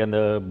அவருடைய அந்த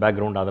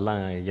பேக்ரவுண்ட்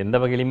அதெல்லாம் எந்த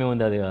வகையிலையுமே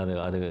வந்து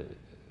அது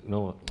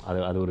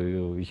அது ஒரு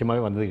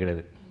விஷயமாகவே வந்தது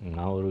கிடையாது.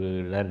 நான் ஒரு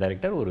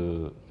டைரக்டர்,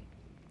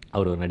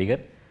 அவர் ஒரு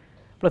நடிகர்,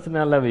 ப்ளஸ்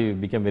நல்லா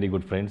பிகம் வெரி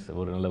குட் ஃப்ரெண்ட்ஸ்.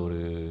 ஒரு நல்ல ஒரு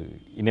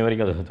இன்ன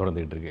வரைக்கும் அது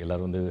தொடர்ந்துகிட்டு இருக்குது.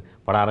 எல்லோரும் வந்து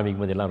படம்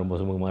ஆரம்பிக்கும் போது எல்லாம் ரொம்ப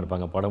சுமூகமாக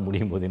இருப்பாங்க. படம்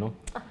முடியும் போது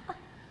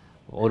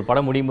ஒரு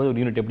படம் முடியும் போது ஒரு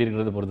யூனிட் எப்படி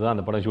இருக்கிறது பொறுத்து தான்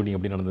அந்த படம் ஷூட்டிங்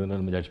எப்படி நடந்ததுன்னு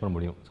நம்ம ஜட்ஜ் பண்ண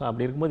முடியும். ஸோ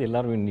அப்படி இருக்கும்போது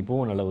எல்லோரும்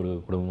இப்போவும் நல்ல ஒரு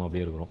குடும்பமாக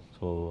அப்படியே இருக்கிறோம்.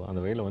 ஸோ அந்த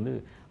வகையில் வந்து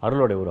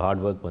அருளோடைய ஒரு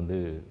ஹார்ட் ஒர்க் வந்து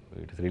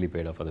it is really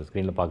paid of. அது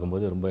ஸ்க்ரீனில்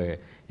பார்க்கும்போது ரொம்ப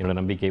என்னோடய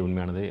நம்பிக்கை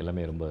உண்மையானது,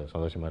 எல்லாமே ரொம்ப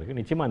சந்தோஷமாக இருக்குது.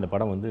 நிச்சயமாக இந்த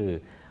படம் வந்து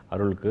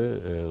அருளுக்கு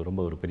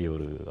ரொம்ப ஒரு பெரிய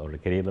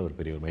அவருடைய கெரியரில் ஒரு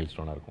பெரிய ஒரு மைல்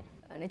ஸ்டோனாக இருக்கும்.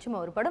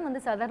 நிச்சயமாக ஒரு படம்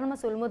வந்து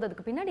சாதாரணமாக சொல்லும்போது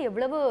அதுக்கு பின்னாடி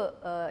எவ்வளவு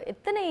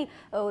எத்தனை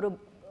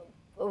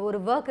ஒரு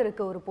ஒர்க்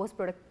இருக்குது, ஒரு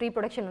ப்ரீ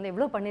ப்ரொடக்ஷன் வந்து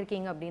எவ்வளோ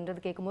பண்ணியிருக்கீங்க அப்படின்றது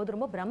கேட்கும்போது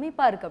ரொம்ப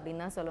பிரமிப்பாக இருக்குது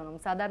அப்படின்னு தான் சொல்லணும்.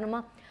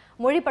 சாதாரணமாக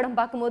மொழி படம்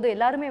பார்க்கும்போது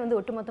எல்லாருமே வந்து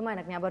ஒட்டுமொத்தமாக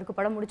எனக்கு ஞாபகம் இருக்குது,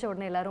 படம் முடிச்ச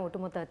உடனே எல்லாரும்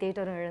ஒட்டுமொத்த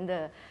தியேட்டரும் எழுந்து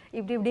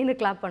இப்படின்னு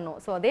கிளாப் பண்ணோம்.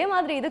 ஸோ அதே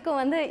மாதிரி இதுக்கு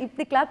வந்து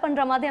இப்படி கிளாப்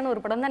பண்ணுற மாதிரியான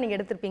ஒரு படம் தான் நீங்கள்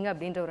எடுத்திருப்பீங்க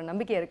அப்படின்ற ஒரு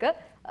நம்பிக்கை இருக்குது.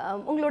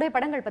 உங்களுடைய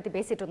படங்கள் பற்றி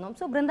பேசிகிட்டு இருந்தோம்.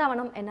 ஸோ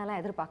பிருந்தாவனம்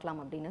என்னெல்லாம்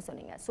எதிர்பார்க்கலாம் அப்படின்னு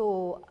சொன்னீங்க. ஸோ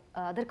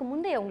அதற்கு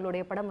முந்தைய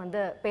உங்களுடைய படம்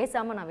வந்து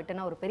பேசாமல் நான்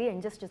விட்டேன்னா ஒரு பெரிய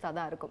இன்ஜஸ்டிஸாக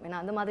தான் இருக்கும். ஏன்னா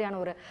அந்த மாதிரியான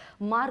ஒரு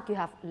mark you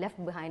have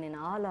left behind in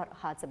all R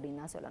hearts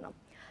அப்படின்னு தான் சொல்லணும்.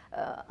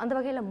 அந்த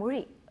வகையில் மொழி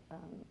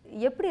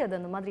எப்படி அது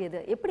அந்த மாதிரி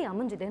எப்படி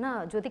அமைஞ்சுது? ஏன்னா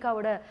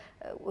ஜோதிகாவோட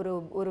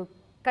ஒரு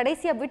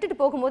கடைசியாக விட்டுட்டு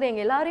போகும்போது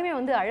எங்கள் எல்லாருமே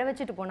வந்து அழ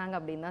வச்சுட்டு போனாங்க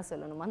அப்படின்னு தான்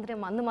சொல்லணும்.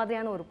 அந்த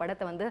மாதிரியான ஒரு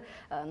படத்தை வந்து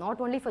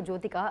not only for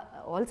Jyothika,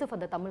 also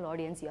for the Tamil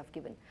audience you have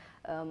given.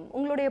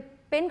 உங்களுடைய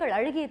பெண்கள்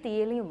அழகிய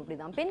தீயிலையும் அப்படி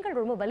தான், பெண்கள்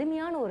ரொம்ப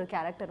வலிமையான ஒரு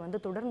கேரக்டர் வந்து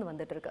தொடர்ந்து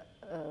வந்துட்டு இருக்கு.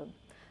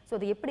 ஸோ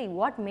அது எப்படி,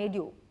 வாட் மேட்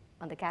யூ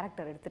அந்த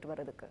கேரக்டர் எடுத்துகிட்டு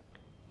வர்றதுக்கு?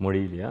 மொழி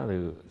இல்லையா,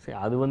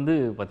 அது வந்து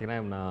பார்த்திங்கன்னா,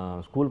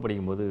 நான் ஸ்கூல்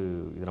படிக்கும்போது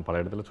இதை நான்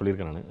பல இடத்துல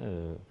சொல்லியிருக்கேன்.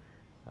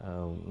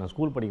 நான்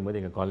ஸ்கூல் படிக்கும்போது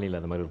எங்கள் காலனியில்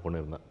அந்த மாதிரி ஒரு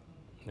பொண்ணு இருந்தேன்.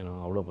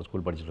 அவ்வளோ இப்போ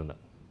ஸ்கூல் படிச்சுட்டு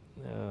இருந்தேன்.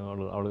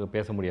 அவளுக்கு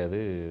பேச முடியாது,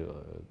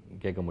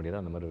 கேட்க முடியாது,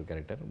 அந்த மாதிரி ஒரு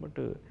கேரக்டர்.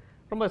 பட்டு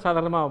ரொம்ப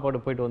சாதாரணமாக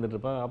போயிட்டு வந்துட்டு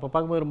இருப்பேன். அப்போ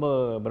பார்க்கும்போது ரொம்ப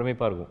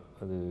பிரமிப்பாக இருக்கும்.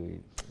 அது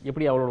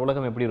எப்படி அவளோட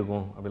உலகம் எப்படி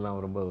இருக்கும்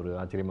அப்படிலாம் ரொம்ப ஒரு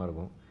ஆச்சரியமாக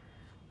இருக்கும்.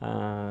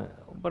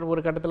 அப்புறம்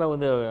ஒரு கட்டத்தில்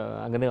வந்து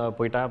அங்கேருந்து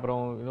போயிட்டா.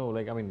 அப்புறம் இன்னும்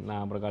லைக்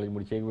நான் அப்புறம் காலேஜ்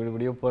முடிச்சு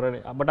வீடியோ போகிறேன்.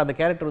 பட் அந்த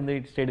கேரக்டர் வந்து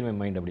it state in my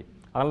mind. அப்படி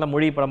அதனால தான்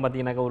மொழி படம்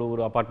பார்த்தீங்கன்னாக்கா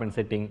ஒரு அப்பார்ட்மெண்ட்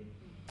செட்டிங்,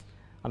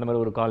 அந்த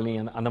மாதிரி ஒரு காலனி,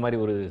 அந்த மாதிரி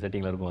ஒரு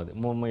செட்டிங்கில் இருக்கும்.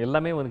 அது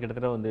எல்லாமே வந்து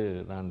கிட்டத்தட்ட வந்து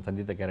நான்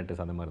சந்தித்த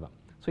கேரக்டர்ஸ் அந்த மாதிரி தான்.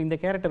 ஸோ இந்த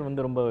கேரக்டர்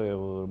வந்து ரொம்ப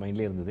ஒரு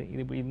மைண்ட்லேயே இருந்தது.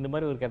 இது இந்த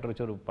மாதிரி ஒரு கேரக்டர்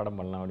வச்சு ஒரு படம்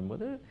பண்ணலாம்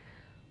அப்படிங்கும்போது,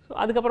 ஸோ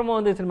அதுக்கப்புறமா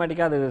வந்து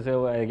சினிமாட்டிக்காக அது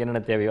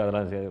என்னென்ன தேவையோ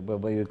அதெல்லாம்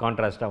இப்போ இது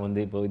கான்ட்ராஸ்ட்டாக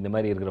வந்து இப்போ இந்த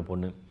மாதிரி இருக்கிற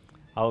பொண்ணு,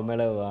 அவள்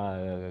மேலே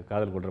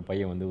காதல் கொள்கிற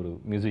பையன் வந்து ஒரு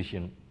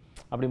மியூசிஷியன்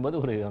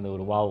அப்படிங்கும்போது அந்த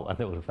ஒரு வாவ்,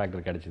 அந்த ஒரு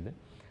ஃபேக்டர் கிடச்சிது.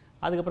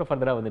 அதுக்கப்புறம்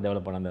ஃபர்தராக வந்து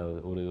டெவலப் பண்ண அந்த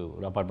ஒரு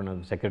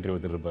அப்பார்ட்மெண்ட் செக்ரட்டரி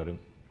ஒருத்தர் இருப்பார்,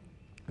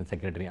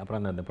 செக்ரட்டரி,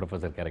 அப்புறம் அந்த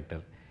ப்ரொஃபஸர்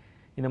கேரக்டர்,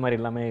 இந்த மாதிரி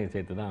எல்லாமே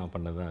சேர்த்து தான்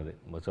பண்ணது தான் அது.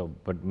 ஸோ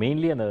பட்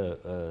மெயின்லி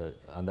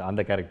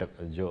அந்த கேரக்டர்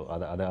ஜோ,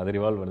 அது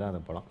ரிவால்வர் தான்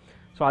அந்த படம்.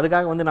 ஸோ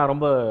அதுக்காக வந்து நான்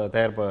ரொம்ப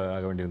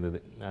தயாரிப்பாக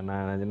வேண்டியிருந்தது.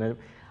 நான்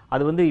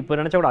அது வந்து இப்போ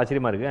நினச்சா கூட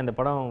ஆச்சரியமாக இருக்குது. அந்த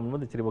படம்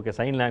வந்து சரி ஓகே,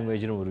 சைன்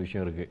லாங்குவேஜ்னு ஒரு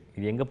விஷயம் இருக்குது,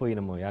 இது எங்கே போய்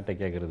நம்ம யார்கிட்ட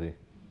கேட்குறது,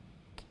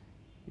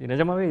 இது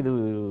நிஜமாகவே இது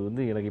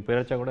வந்து எனக்கு இப்போ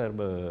நினச்சா கூட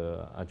ரொம்ப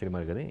ஆச்சரியமாக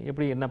இருக்குது.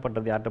 எப்படி என்ன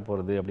பண்ணுறது, யார்கிட்ட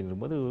போகிறது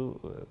அப்படிங்கும்போது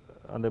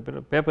அந்த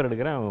பேப்பர்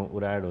எடுக்கிற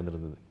ஒரு ஆட்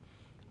வந்துருந்தது.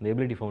 இந்த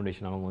எபிலிட்டி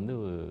ஃபவுண்டேஷன் அவங்க வந்து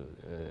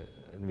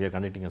we are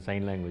conducting a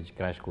sign language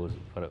crash course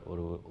for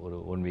ஒரு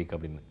 1 week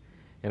அப்படின்னு.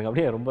 எனக்கு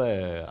அப்படியே ரொம்ப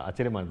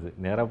ஆச்சரியமாக இருந்தது.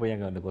 நேராக போய்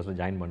அங்கே அந்த கோர்ஸில்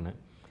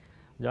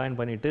ஜாயின்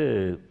பண்ணிவிட்டு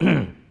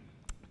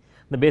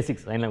இந்த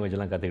பேசிக்ஸ் சைன் லாங்குவேஜ்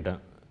எல்லாம்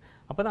கற்றுக்கிட்டேன்.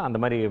 அப்போ தான் அந்த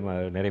மாதிரி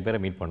நிறைய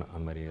பேரை மீட் பண்ணேன்.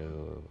 அந்த மாதிரி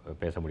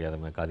பேச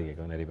முடியாதவங்க, காது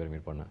கேட்க நிறைய பேர்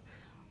மீட் பண்ணேன்.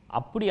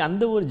 அப்படி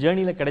அந்த ஒரு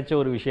ஜேர்னியில் கிடைச்ச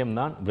ஒரு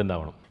விஷயம்தான்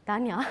பிருந்தாவனம்.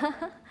 தான்யா,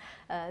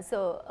 ஸோ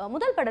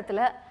முதல்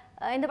படத்தில்,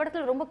 இந்த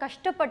படத்தில் ரொம்ப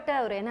கஷ்டப்பட்ட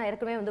ஒரு, ஏன்னா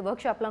ஏற்கனவே வந்து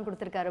ஒர்க் ஷாப்லாம்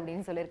கொடுத்துருக்காரு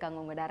அப்படின்னு சொல்லியிருக்காங்க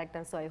உங்கள்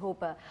டேரக்டர். ஸோ ஐ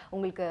ஹோப்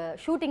உங்களுக்கு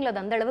ஷூட்டிங்கில்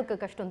அது அந்த அளவுக்கு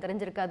கஷ்டம்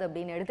தெரிஞ்சிருக்காது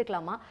அப்படின்னு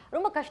எடுத்துக்கலாமா?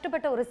 ரொம்ப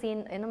கஷ்டப்பட்ட ஒரு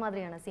சீன், என்ன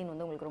மாதிரியான சீன்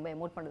வந்து உங்களுக்கு ரொம்ப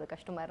எமோட் பண்ணுறது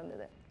கஷ்டமாக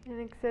இருந்தது?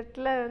 எனக்கு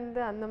செட்டில்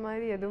வந்து அந்த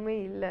மாதிரி எதுவுமே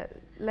இல்லை.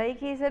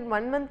 லைக் ஹி செட்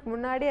 1 month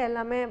முன்னாடி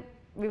எல்லாமே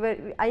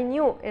ஐ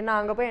நியூ நான்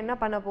அங்கே போய் என்ன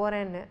பண்ண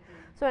போகிறேன்னு.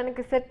 ஸோ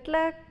எனக்கு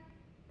செட்டில்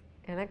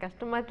எனக்கு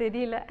கஷ்டமாக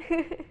தெரியல.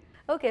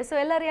 ஓகே, ஸோ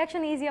எல்லா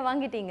ரியாக்ஷன் ஈஸியாக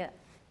வாங்கிட்டீங்க.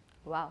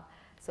 வா,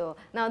 ஸோ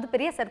நான் வந்து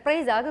பெரிய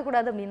சர்ப்ரைஸ்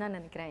ஆகக்கூடாது அப்படின்னு தான்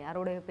நினைக்கிறேன்.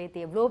 யாரோட பேத்தி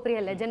எவ்வளோ பெரிய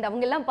லெஜெண்ட்,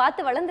 அவங்க எல்லாம்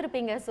பார்த்து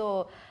வளர்ந்துருப்பீங்க. ஸோ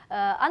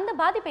அந்த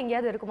பாதிப்பு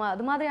எங்கேயாவது இருக்குமா?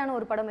 அது மாதிரியான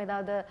ஒரு படம்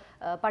ஏதாவது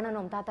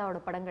பண்ணணும்,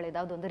 தாத்தாவோட படங்கள்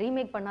ஏதாவது வந்து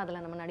ரீமேக் பண்ணால்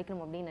அதில் நம்ம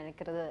நடிக்கணும் அப்படின்னு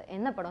நினைக்கிறது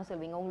என்ன படம்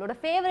சொல்வீங்க? உங்களோட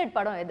ஃபேவரட்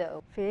படம் எது?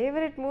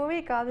 ஃபேவரட் மூவி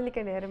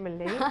காதலிக்க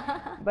நேரமில்லை.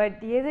 பட்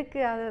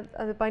எதுக்கு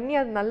அது பண்ணி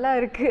அது நல்லா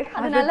இருக்கு,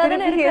 அது நல்லா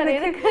தானே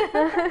இருக்கு.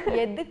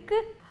 எதுக்கு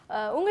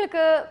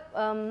உங்களுக்கு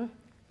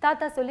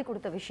தாத்தா சொல்லி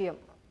கொடுத்த விஷயம்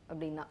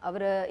அப்படின்னா,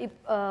 அவர்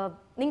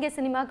நீங்கள்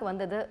சினிமாவுக்கு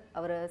வந்தது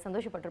அவர்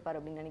சந்தோஷப்பட்டிருப்பார்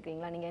அப்படின்னு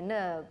நினைக்கிறீங்களா? நீங்கள் என்ன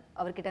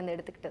அவர்கிட்ட இருந்து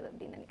எடுத்துக்கிட்டது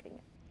அப்படின்னு நினைக்கிறீங்க?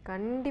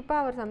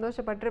 கண்டிப்பாக அவர்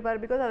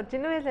சந்தோஷப்பட்டிருப்பார். பிகாஸ் அவர்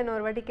சின்ன வயசில் என்ன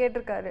ஒரு வாட்டி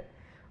கேட்டிருக்காரு,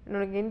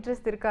 உனக்கு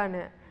இன்ட்ரெஸ்ட்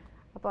இருக்கான்னு.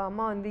 அப்போ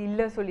அம்மா வந்து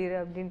இல்லை சொல்லிடு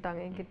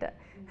அப்படின்ட்டாங்க என்கிட்ட.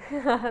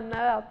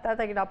 அதனால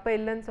தாத்தா கிட்ட அப்போ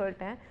இல்லைன்னு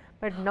சொல்லிட்டேன்.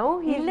 பட்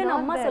நவ் இல்லைன்னு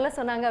அம்மா சொல்ல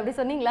சொன்னாங்க, அப்படி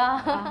சொன்னீங்களா?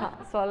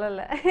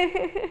 சொல்லலை.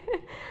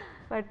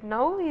 But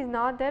now he is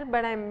not there.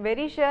 But I am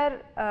very sure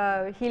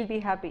he'll be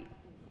happy.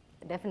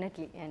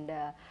 Definitely. And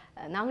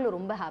நாங்களும்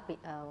ரொம்ப ஹாப்பி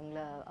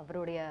உங்களை,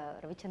 அவருடைய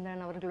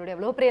ரவிச்சந்திரன் அவர்களுடைய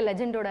எவ்வளோ பெரிய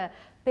லெஜெண்டோட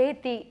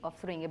பேத்தி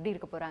ஆஃப்ஸ்ப்ரிங் எப்படி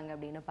இருக்க போகிறாங்க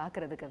அப்படின்னு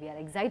பார்க்குறதுக்கு we are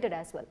excited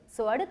as well.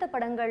 So அடுத்த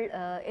படங்கள்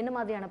என்ன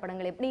மாதிரியான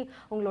படங்கள், எப்படி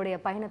உங்களுடைய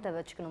பயணத்தை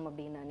வச்சுக்கணும்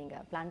அப்படின்னு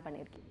நீங்கள் பிளான்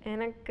பண்ணியிருக்கீங்க?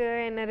 எனக்கு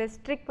என்னை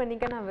ரெஸ்ட்ரிக்ட்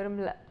பண்ணிக்க நான்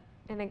விரும்பலை.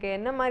 எனக்கு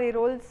என்ன மாதிரி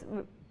ரோல்ஸ்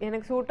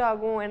எனக்கு சூட்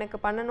ஆகும், எனக்கு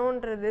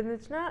பண்ணணுன்றது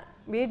இருந்துச்சுன்னா,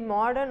 beat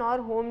modern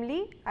R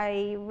homely, I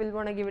will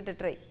want give it a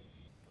try.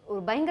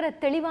 ஒரு பயங்கர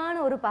தெளிவான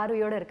ஒரு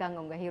பார்வையோடு இருக்காங்க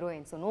உங்கள்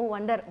ஹீரோயின். ஸோ நோ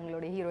வண்டர்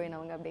உங்களுடைய ஹீரோயின்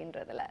அவங்க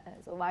அப்படின்றதில்.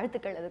 ஸோ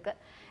வாழ்த்துக்கள் அதுக்கு.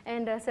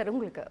 அண்ட் சார்,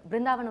 உங்களுக்கு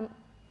பிருந்தாவனம்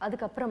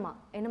அதுக்கப்புறமா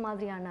என்ன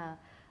மாதிரியான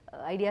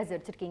ஐடியாஸ்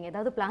வச்சுருக்கீங்க?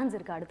 ஏதாவது பிளான்ஸ்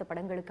இருக்கா அடுத்த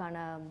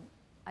படங்களுக்கான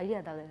ஐடியா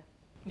ஏதாவது?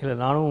 இல்லை,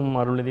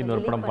 நானும் அருள்நிதி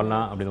இன்னொரு படம்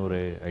பண்ணலாம் அப்படின்னு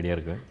ஒரு ஐடியா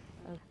இருக்குது.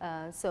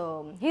 ஸோ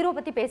ஹீரோ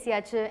பற்றி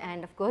பேசியாச்சு,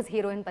 அண்ட் அஃப்கோர்ஸ்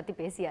ஹீரோயின் பற்றி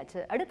பேசியாச்சு.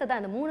 அடுத்ததான்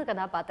அந்த 3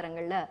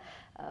 கதாபாத்திரங்களில்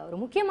ஒரு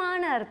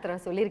முக்கியமான ஒருத்தரை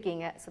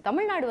சொல்லியிருக்கீங்க. ஸோ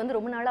தமிழ்நாடு வந்து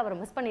ரொம்ப நாளாக அவரை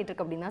மிஸ் பண்ணிட்டு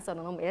இருக்கு அப்படின்னு தான்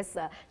சொல்லணும். எஸ்,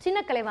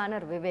 சின்ன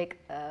கலைவாணர் விவேக்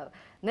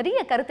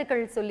நிறைய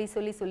கருத்துக்கள் சொல்லி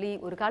சொல்லி சொல்லி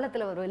ஒரு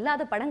காலத்தில் ஒரு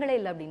இல்லாத படங்களே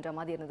இல்லை அப்படின்ற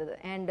மாதிரி இருந்தது.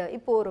 அண்ட்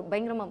இப்போது ஒரு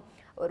பயங்கரமாக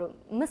ஒரு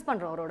மிஸ்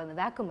பண்ணுறோம், அவரோட அந்த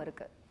வேக்கம்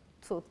இருக்குது.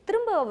 ஸோ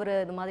திரும்ப அவர்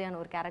இது மாதிரியான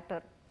ஒரு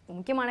கேரக்டர்,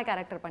 முக்கியமான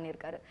கேரக்டர்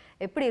பண்ணியிருக்காரு.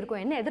 எப்படி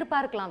இருக்கும், என்ன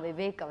எதிர்பார்க்கலாம்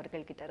விவேக்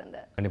அவர்கள்கிட்ட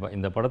இருந்து? கண்டிப்பாக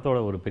இந்த படத்தோட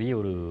ஒரு பெரிய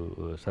ஒரு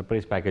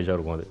சர்ப்ரைஸ் பேக்கேஜாக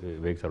இருக்கும் அது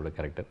விவேக் சாரோட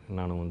கேரக்டர்.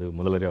 நானும் வந்து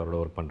முதலரே அவரோட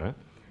ஒர்க் பண்ணுறேன்.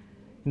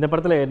 இந்த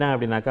படத்தில் என்ன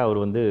அப்படின்னாக்கா அவர்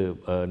வந்து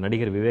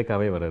நடிகர்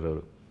விவேகாவே வர்றாரு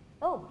அவர்.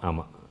 ஓ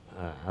ஆமாம்,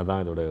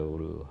 அதான் இதோட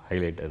ஒரு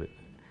ஹைலைட்.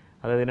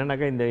 அதாவது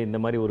என்னென்னாக்கா இந்த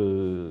மாதிரி ஒரு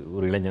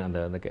இளைஞன்,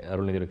 அந்த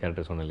அருள்நிதியோட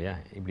கேரக்டர் சொன்னேன் இல்லையா,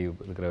 இப்படி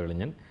இருக்கிற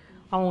இளைஞன்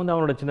அவன் வந்து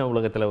அவனோட சின்ன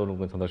உலகத்தில்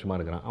ஒரு சந்தோஷமாக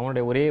இருக்கிறான்.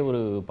 அவனுடைய ஒரே ஒரு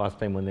பாஸ்ட்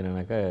டைம் வந்து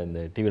என்னென்னாக்கா இந்த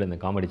டிவியில் இந்த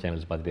காமெடி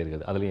சேனல்ஸ் பார்த்துட்டே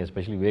இருக்குது. அதுலேயும்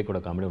எஸ்பெஷலி விவேக்கோட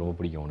காமெடி ரொம்ப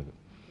பிடிக்கும் அவனுக்கு.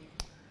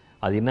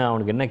 அது என்ன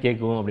அவனுக்கு என்ன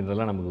கேட்கும்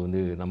அப்படின்றதெல்லாம் நமக்கு வந்து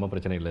நம்ம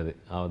பிரச்சனை இல்லை.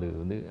 அது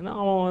வந்து ஏன்னா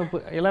அவன் இப்போ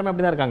எல்லாமே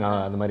அப்படி தான் இருக்காங்க.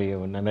 அந்த மாதிரி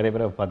நான் நிறைய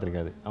பேரை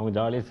பார்த்துருக்காது. அவங்க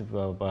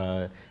ஜாலியாக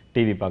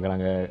டிவி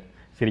பார்க்குறாங்க,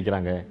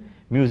 சிரிக்கிறாங்க,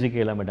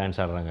 மியூசிக் எல்லாமே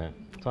டான்ஸ் ஆடுறாங்க.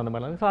 ஸோ அந்த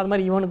மாதிரிலாம். ஸோ அது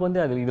மாதிரி இவனுக்கு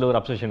வந்து இதில் ஒரு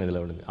அப்சஷன்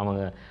இதில்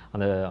அவனுக்கு.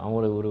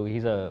 அவங்களோட ஒரு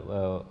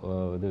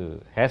இது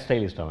ஹேர்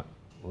ஸ்டைலிஸ்ட் அவன்.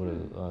 ஒரு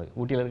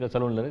ஊட்டியில் இருக்க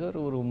சலூனில்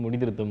இருக்க ஒரு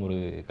முடிதிருத்தும் ஒரு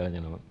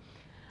கலைஞன் அவன்.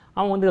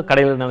 அவன் வந்து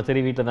கடையில் இருந்தாலும்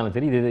சரி, வீட்டில் இருந்தாலும்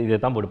சரி, இதை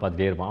தான் போட்டு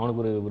பார்த்துட்டே இருப்பான்.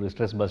 அவனுக்கு ஒரு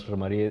ஸ்ட்ரெஸ்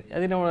பஸ்டர் மாதிரி.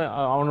 அது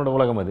அவனோட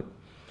உலகம் அது.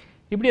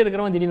 இப்படி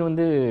இருக்கிறவன் திடீர்னு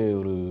வந்து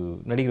ஒரு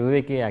நடிகர்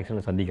விவேக்கே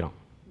ஆக்சுவலாக சந்திக்கிறான்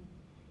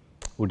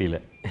ஊட்டியில்.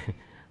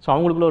 ஸோ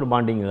அவங்களுக்குள்ள ஒரு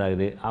பாண்டிங்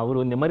இதாகுது.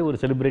 அவர் இந்த மாதிரி ஒரு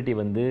செலிப்ரிட்டி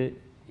வந்து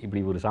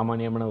இப்படி ஒரு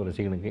சாமானியமான ஒரு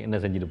சீகனுக்கு என்ன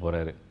செஞ்சுட்டு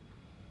போகிறாரு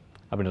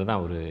அப்படின்றது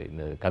தான்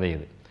இந்த கதை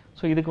இது.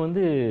 ஸோ இதுக்கு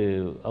வந்து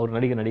அவர்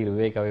நடிகர்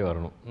விவேகாவே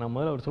வரணும். நான்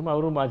முதல்ல அவர் சொல்லும்போது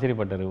அவரும் ரொம்ப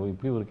ஆச்சரியப்பட்டார்,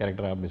 இப்படி ஒரு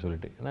கேரக்டராக அப்படின்னு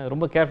சொல்லிட்டு. ஏன்னா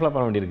ரொம்ப கேர்ஃபுல்லாக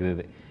பண்ண வேண்டியிருக்குது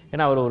இது.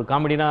 ஏன்னா அவர் ஒரு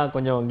காமெடினா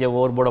கொஞ்சம் இங்கே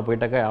ஓவர் போர்டாக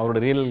போயிட்டாக்கா அவரோட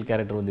ரியல்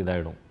கேரக்டர் வந்து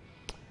இதாகிடும்.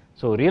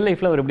 ஸோ ரியல்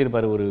லைஃப்பில் அவர் எப்படி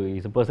இருப்பார்,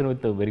 is a person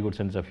with very good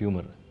sense of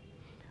humour.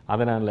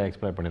 அதை நான்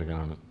எக்ஸ்ப்ளோர்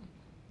பண்ணியிருக்கேன் நான்.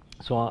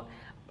 So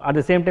at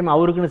the same time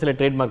அவருக்குன்னு சில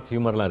ட்ரேட்மார்க்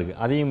ஹியூமர்லாம் இருக்குது,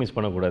 அதையும் மிஸ்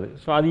பண்ணக்கூடாது.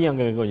 ஸோ அதையும்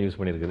அங்கே கொஞ்சம் யூஸ்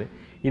பண்ணியிருக்குது.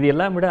 இது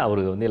எல்லாம் விட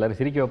அவர் வந்து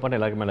எல்லோரும் சிரிக்க வைப்பான்னு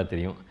எல்லாருக்குமே நல்லா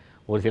தெரியும்.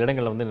 ஒரு சில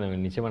இடங்களில் வந்து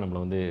நிச்சயமாக நம்மளை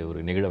வந்து ஒரு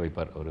நெகிழ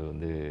வைப்பார். அவர்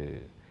வந்து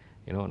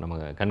நம்ம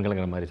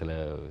கண்கலங்கிற மாதிரி சில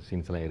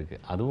சீன்ஸ்லாம் இருக்குது.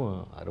 அதுவும்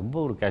ரொம்ப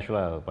ஒரு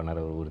கேஷுவலாக பண்ணார்.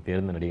 ஒரு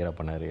தேர்ந்த நடிகராக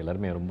பண்ணார்.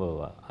 எல்லாருமே ரொம்ப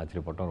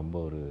ஆச்சரியப்பட்டோம், ரொம்ப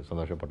ஒரு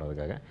சந்தோஷப்பட்டோம்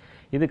அதுக்காக.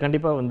 இது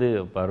கண்டிப்பாக வந்து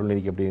இப்போ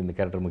அருள்நிதிக்கு எப்படி இந்த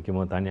கேரக்டர்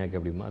முக்கியமோ, தானியாவுக்கு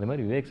எப்படிமோ, அது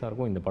மாதிரி விவேக்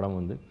சாருக்கும் இந்த படம்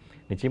வந்து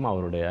நிச்சயமாக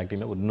அவருடைய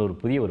ஆக்டிங்கில் இன்னொரு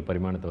புதிய ஒரு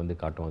பரிமாணத்தை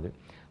வந்து காட்டும். அது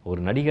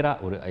ஒரு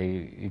நடிகராக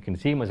you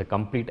can see him as a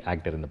complete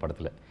actor இந்த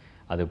படத்தில்.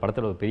 அது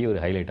படத்தில் ஒரு பெரிய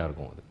ஒரு ஹைலைட்டாக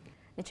இருக்கும் அது.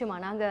 நிச்சயமா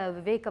நாங்கள்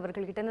விவேக்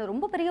அவர்கள்கிட்ட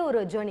ரொம்ப பெரிய ஒரு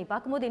ஜேர்னி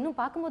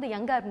பார்க்கும்போது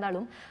யங்காக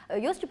இருந்தாலும்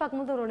யோசிச்சு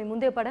பார்க்கும்போது அவருடைய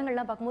முந்தைய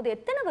படங்கள்லாம் பார்க்கும்போது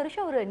எத்தனை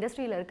வருஷம் ஒரு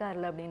இண்டஸ்ட்ரியில்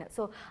இருக்காருல்ல அப்படின்னு.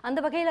 ஸோ அந்த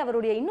வகையில்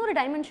அவருடைய இன்னொரு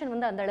டைமென்ஷன்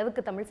வந்து அந்த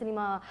அளவுக்கு தமிழ்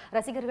சினிமா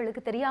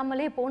ரசிகர்களுக்கு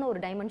தெரியாமலே போன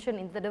ஒரு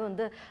டைமென்ஷன் இந்த தடவை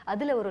வந்து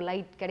அதில் ஒரு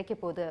லைட் கிடைக்க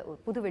போகுது. ஒரு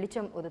புது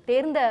வெளிச்சம், ஒரு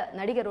தேர்ந்த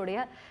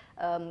நடிகருடைய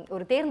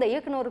ஒரு தேர்ந்த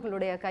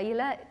இயக்குநர்களுடைய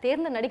கையில்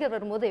தேர்ந்த நடிகர்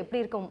வரும்போது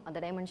எப்படி இருக்கும் அந்த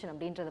டைமென்ஷன்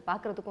அப்படின்றத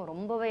பார்க்குறதுக்கும்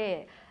ரொம்பவே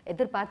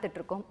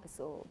எதிர்பார்த்துட்ருக்கோம்.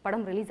 ஸோ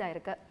படம் ரிலீஸ்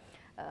ஆகிருக்கு.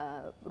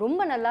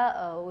 ரொம்ப நல்லா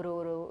ஒரு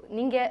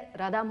நீங்கள்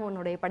ராதா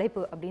மோகனுடைய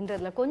படைப்பு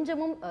அப்படின்றதுல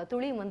கொஞ்சமும்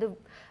துளியும் வந்து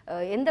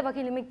எந்த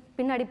வகையிலுமே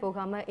பின்னாடி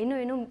போகாமல்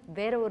இன்னும்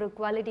வேற ஒரு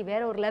குவாலிட்டி,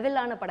 வேற ஒரு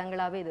லெவலான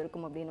படங்களாகவே இது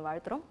இருக்கும் அப்படின்னு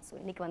வாழ்த்துறோம். ஸோ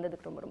இன்னைக்கு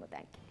வந்ததுக்கு ரொம்ப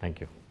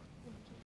தேங்க்யூ.